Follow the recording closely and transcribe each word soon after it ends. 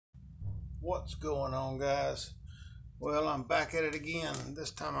What's going on, guys? Well, I'm back at it again.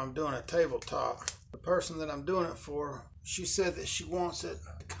 This time I'm doing a tabletop. The person that I'm doing it for, she said that she wants it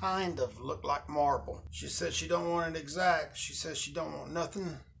to kind of look like marble. She said she don't want it exact. She says she don't want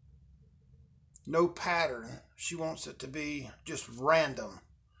nothing, no pattern. She wants it to be just random.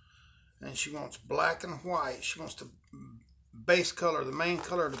 And she wants black and white. She wants the base color, the main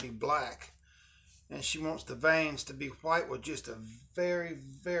color, to be black. And she wants the veins to be white with just a very,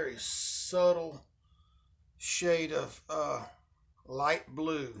 very subtle shade of light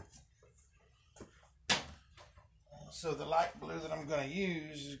blue. So the light blue that I'm going to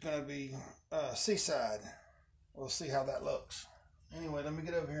use is going to be Seaside. We'll see how that looks. Anyway, let me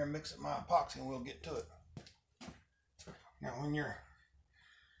get over here and mix up my epoxy and we'll get to it. Now when you're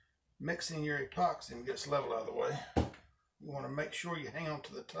mixing your epoxy and gets level out of the way, you want to make sure you hang on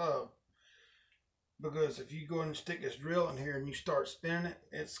to the tub, because if you go and stick this drill in here and you start spinning it,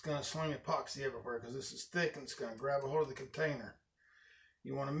 it's going to sling epoxy everywhere because this is thick and it's going to grab a hold of the container.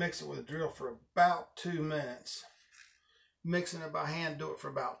 You want to mix it with a drill for about 2 minutes. Mixing it by hand, do it for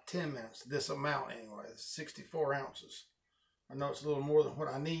about 10 minutes. This amount anyway, 64 ounces. I know it's a little more than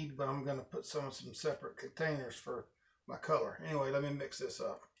what I need, but I'm going to put some separate containers for my color. Anyway, let me mix this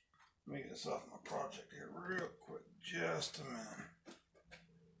up. Let me get this off my project here real quick. Just a minute.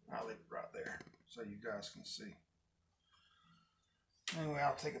 I'll leave it right there so you guys can see. Anyway,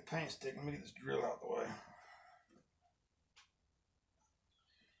 I'll take a paint stick. Let me get this drill out of the way.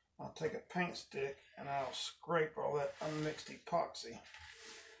 I'll take a paint stick and I'll scrape all that unmixed epoxy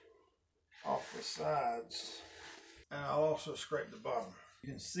off the sides. And I'll also scrape the bottom. You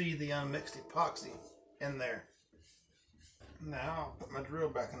can see the unmixed epoxy in there. Now I'll put my drill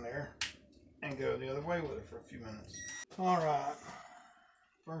back in there and go the other way with it for a few minutes. Alright,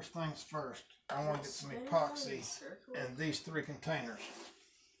 first things first, I want to get some epoxy in these 3 containers.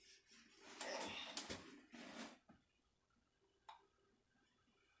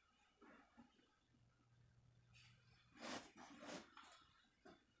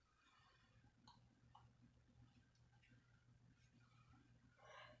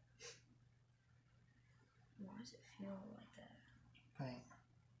 Why does it feel like that? Paint.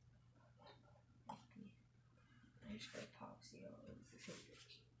 There's epoxy all over the fingers.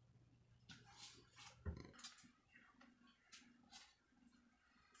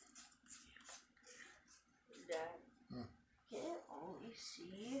 Dad, can you only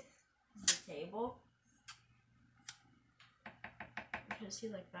see the table? I can see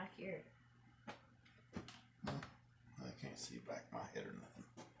like back here. I can't see back my head or nothing.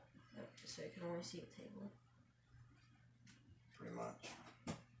 So you can only see the table. Pretty much.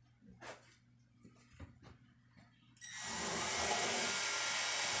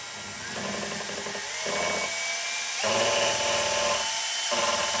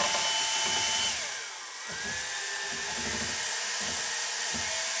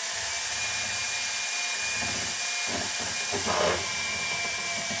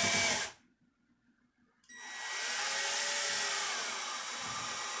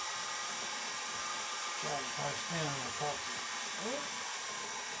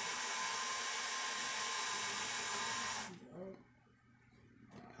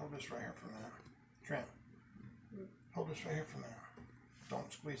 Hold this right here for a minute. Trent, hold this right here for a minute.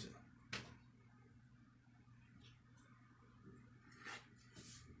 Don't squeeze it.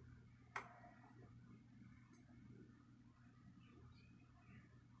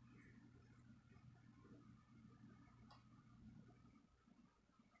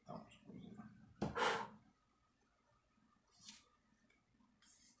 Don't squeeze it.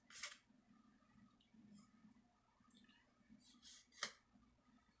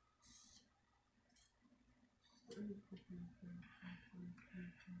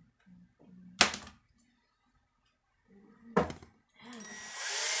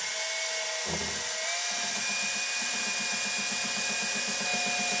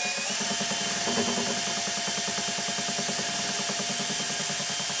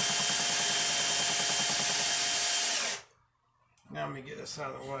 Now let me get this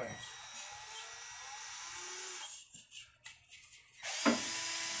out of the way.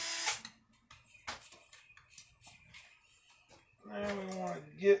 Now we want to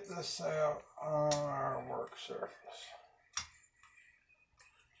get this out on our work surface.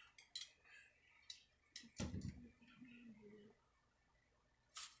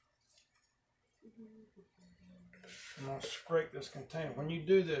 I'm going to scrape this container. When you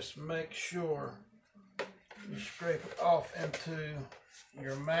do this, make sure you scrape it off into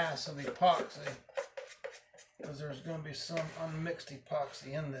your mass of epoxy, because there's going to be some unmixed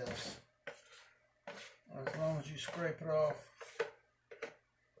epoxy in this. As long as you scrape it off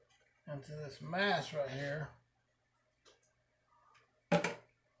into this mass right here.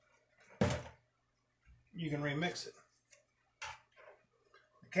 You can remix it.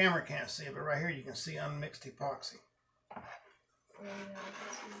 The camera can't see it, but right here you can see unmixed epoxy. Yeah, I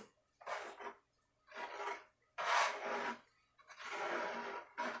can see.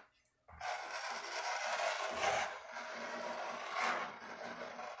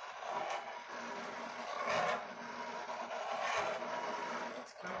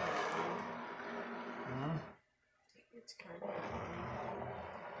 It's kind of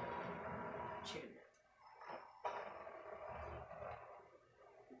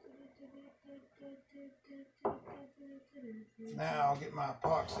Now I'll get my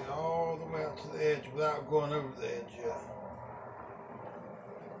epoxy all the way up to the edge without going over the edge yet.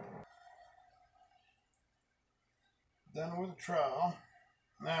 Done with the trowel.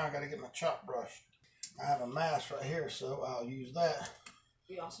 Now I got to get my chop brush. I have a mask right here, so I'll use that.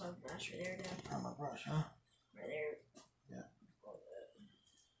 You also have a mask right there, Dad? On my brush, huh? Right there. Yeah.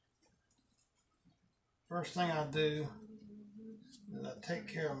 First thing I do is I take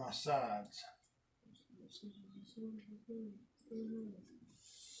care of my sides.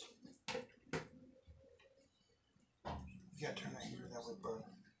 You gotta turn that heater that way, bud.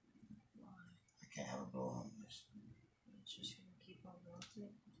 I can't have it blow on this. It's just gonna keep on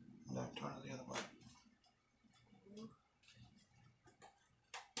melting. No, turn it the other way.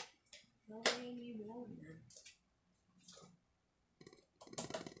 Why ain't you blowing then?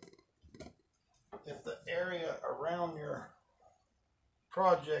 If the area around your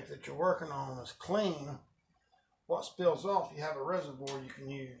project that you're working on is clean, what spills off, you have a reservoir you can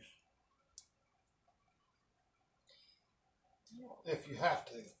use. If you have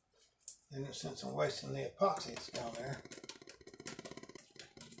to. In the sense of wasting the epoxy that's down there.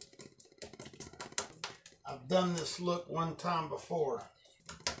 I've done this look one time before,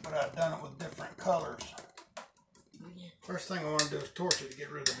 but I've done it with different colors. First thing I want to do is torch it to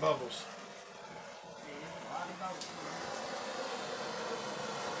get rid of the bubbles. A lot of bubbles.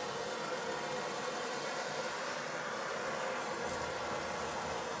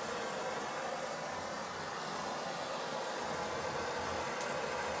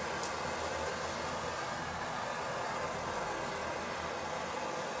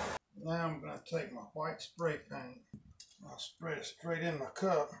 Now I'm going to take my white spray paint. I'll spray it straight in my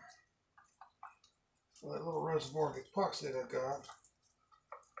cup. That little reservoir of epoxy that I got.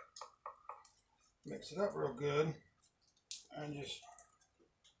 Mix it up real good. And just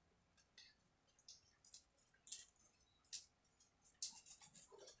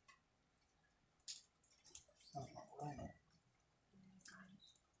sounds like rain.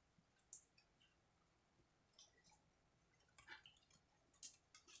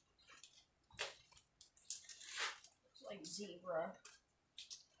 Like zebra.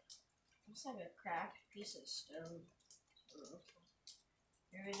 Looks like a cracked piece of stone.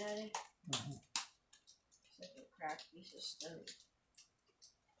 Hear me, Daddy? Mm-hmm. It's like a cracked piece of stone.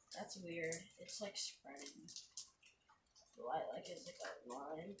 That's weird. It's like spreading. The light like it's like a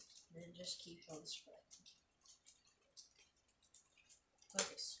line, and it just keeps on spreading. It's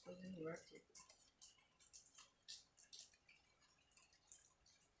like a squiggly rectangle.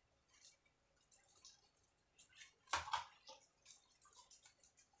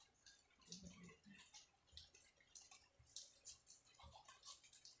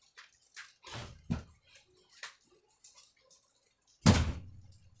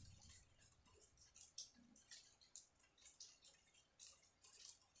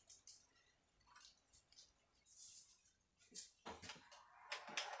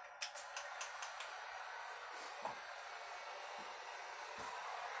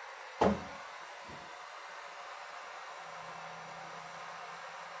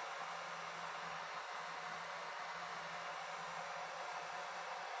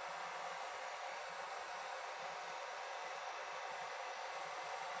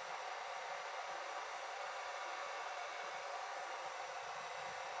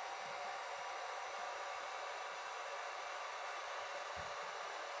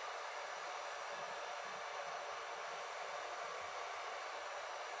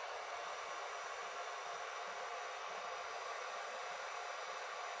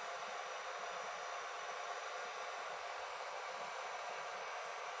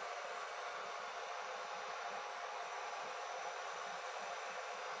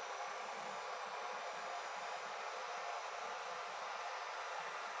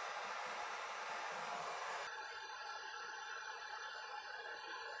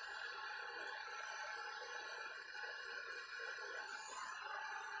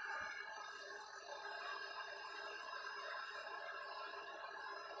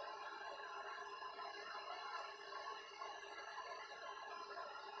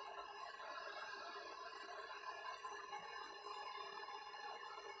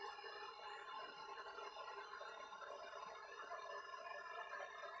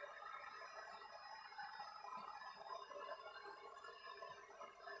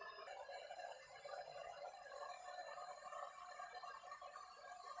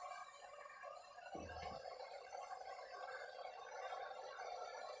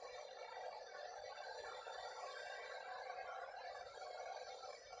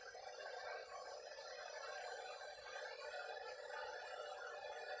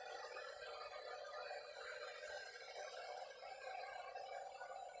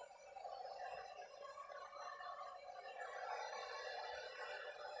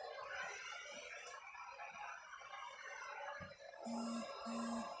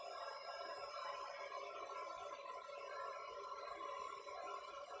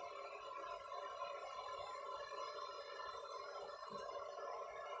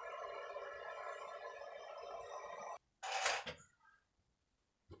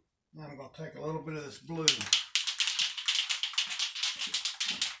 Now I'm going to take a little bit of this blue,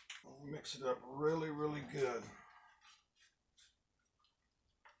 mix it up really, really good.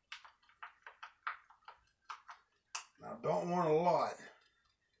 Now don't want a lot.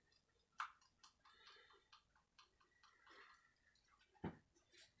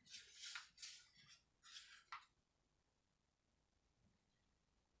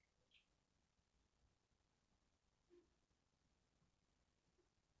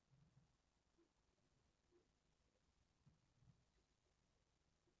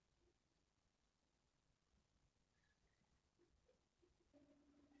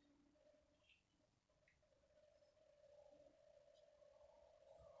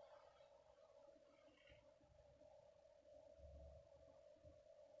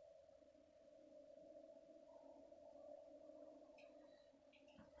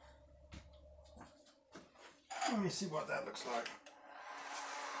 Let me see what that looks like.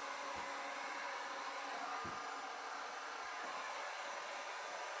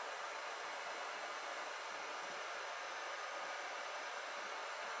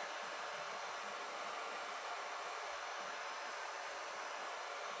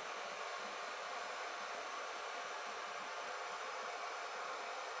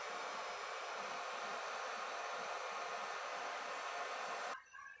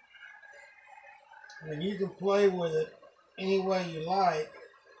 And you can play with it any way you like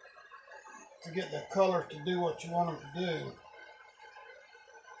to get the color to do what you want them to do.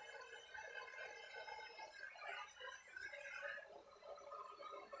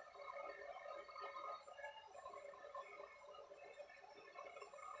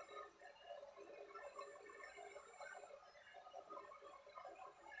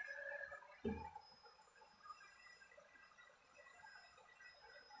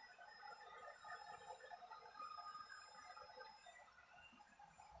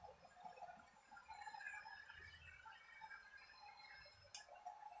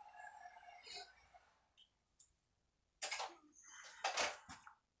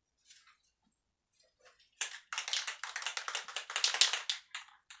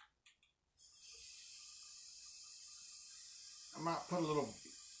 I might put a little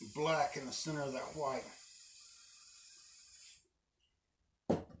black in the center of that white.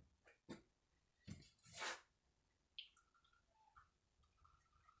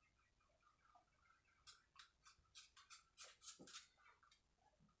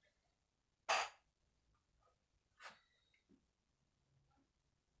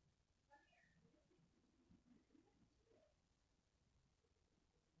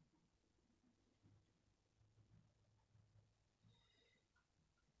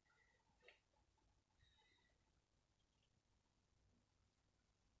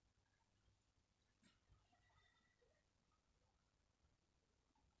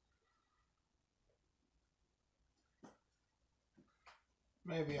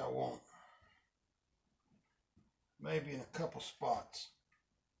 Maybe I won't. Maybe in a couple spots.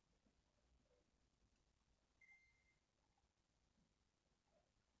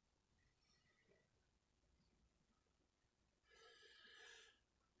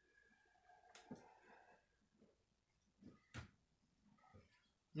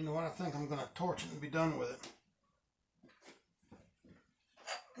 You know what? I think I'm going to torch it and be done with it.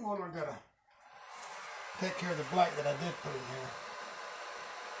 Well, I got to take care of the black that I did put in here.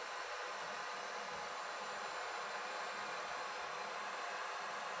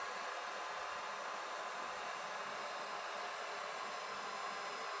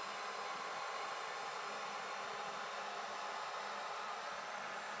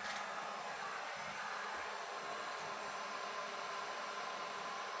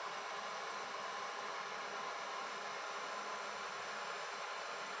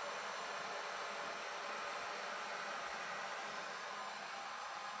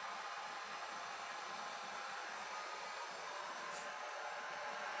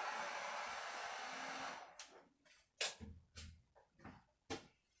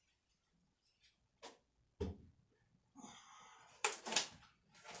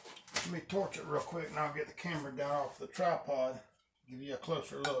 Let me torch it real quick and I'll get the camera down off the tripod, give you a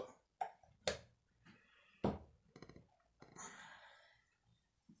closer look.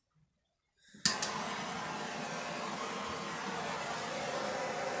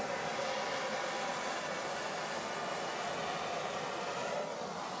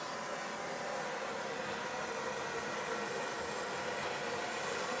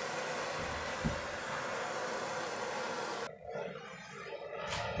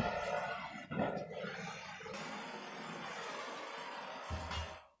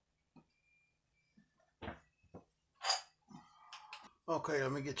 Okay,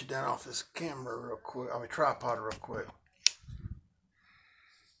 let me get you down off this camera real quick. I mean, tripod real quick.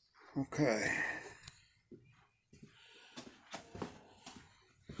 Okay.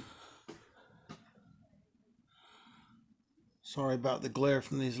 Sorry about the glare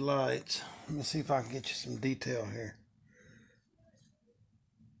from these lights. Let me see if I can get you some detail here.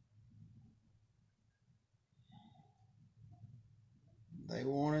 They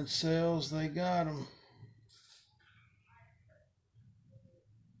wanted cells, they got them.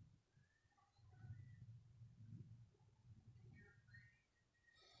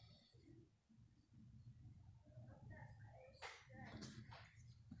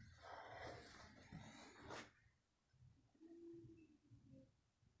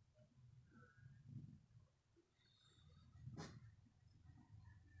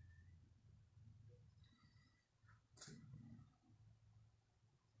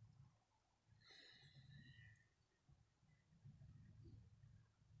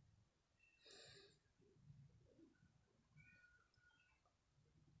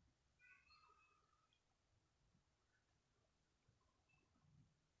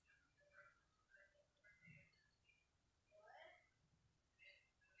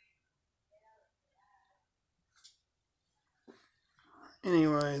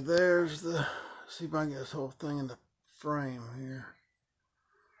 Anyway, there's the, see if I can get this whole thing in the frame here.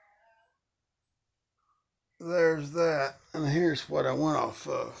 There's that, and here's what I went off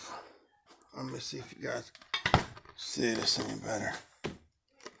of. Let me see if you guys see this any better.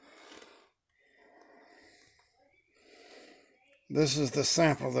 This is the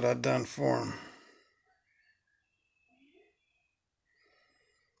sample that I done for him.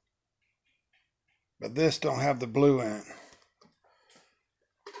 But this don't have the blue in it.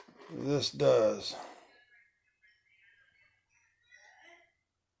 This does.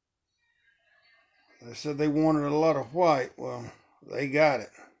 They said they wanted a lot of white. Well, they got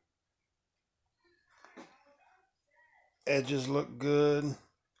it. Edges look good.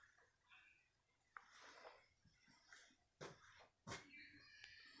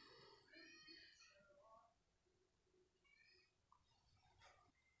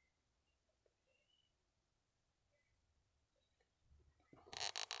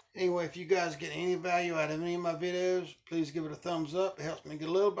 Anyway, if you guys get any value out of any of my videos, please give it a thumbs up. It helps me get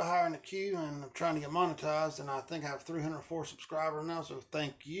a little bit higher in the queue, and I'm trying to get monetized, and I think I have 304 subscribers now, so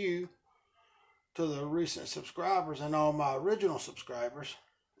thank you to the recent subscribers and all my original subscribers.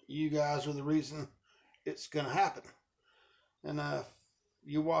 You guys are the reason it's going to happen. And if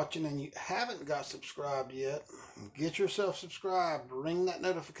you're watching and you haven't got subscribed yet, get yourself subscribed. Ring that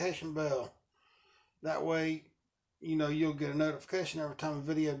notification bell. That way, you know, you'll get a notification every time a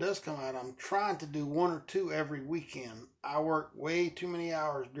video does come out. I'm trying to do 1 or 2 every weekend. I work way too many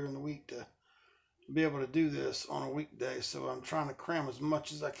hours during the week to be able to do this on a weekday, so I'm trying to cram as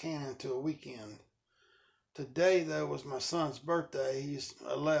much as I can into a weekend. Today, though, was my son's birthday. He's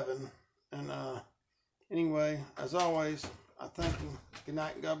 11. And anyway, as always, I thank you. Good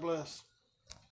night and God bless.